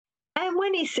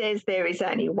when he says there is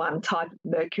only one type of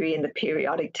mercury in the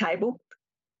periodic table,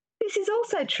 this is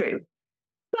also true.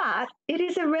 But it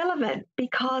is irrelevant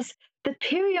because the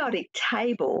periodic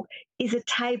table is a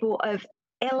table of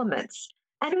elements.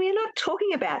 And we are not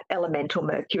talking about elemental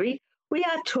mercury. We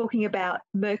are talking about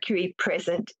mercury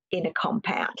present in a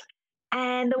compound.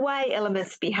 And the way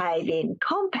elements behave in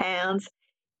compounds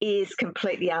is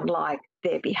completely unlike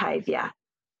their behaviour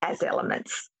as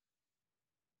elements.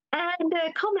 And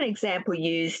a common example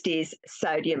used is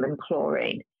sodium and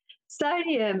chlorine.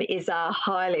 Sodium is a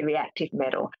highly reactive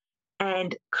metal,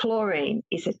 and chlorine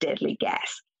is a deadly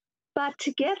gas. But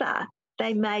together,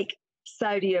 they make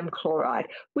sodium chloride,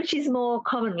 which is more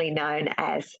commonly known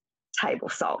as table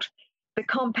salt. The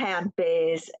compound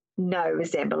bears no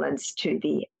resemblance to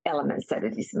the elements that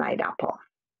it is made up of.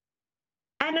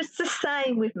 And it's the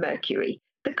same with mercury.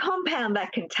 The compound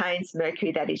that contains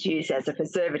mercury that is used as a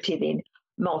preservative in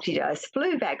multi-dose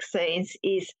flu vaccines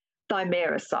is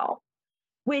thimerosal,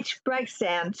 which breaks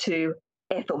down to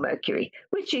ethyl mercury,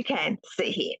 which you can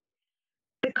see here.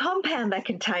 The compound that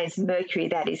contains mercury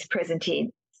that is present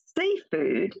in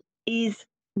seafood is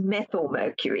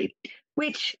methylmercury,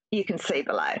 which you can see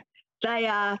below. They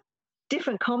are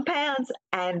different compounds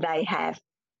and they have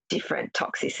different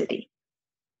toxicity.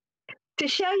 To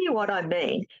show you what I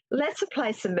mean, let's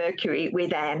replace the mercury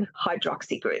with an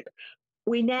hydroxy group.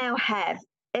 We now have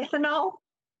ethanol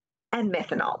and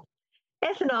methanol.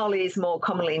 Ethanol is more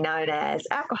commonly known as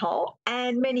alcohol,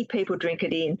 and many people drink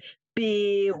it in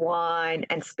beer, wine,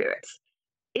 and spirits.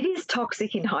 It is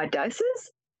toxic in high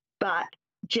doses, but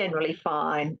generally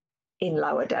fine in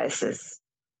lower doses.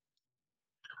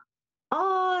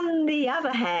 On the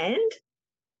other hand,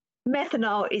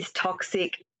 methanol is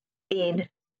toxic in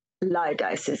low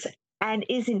doses and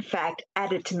is in fact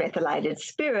added to methylated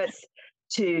spirits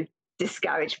to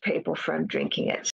discourage people from drinking it.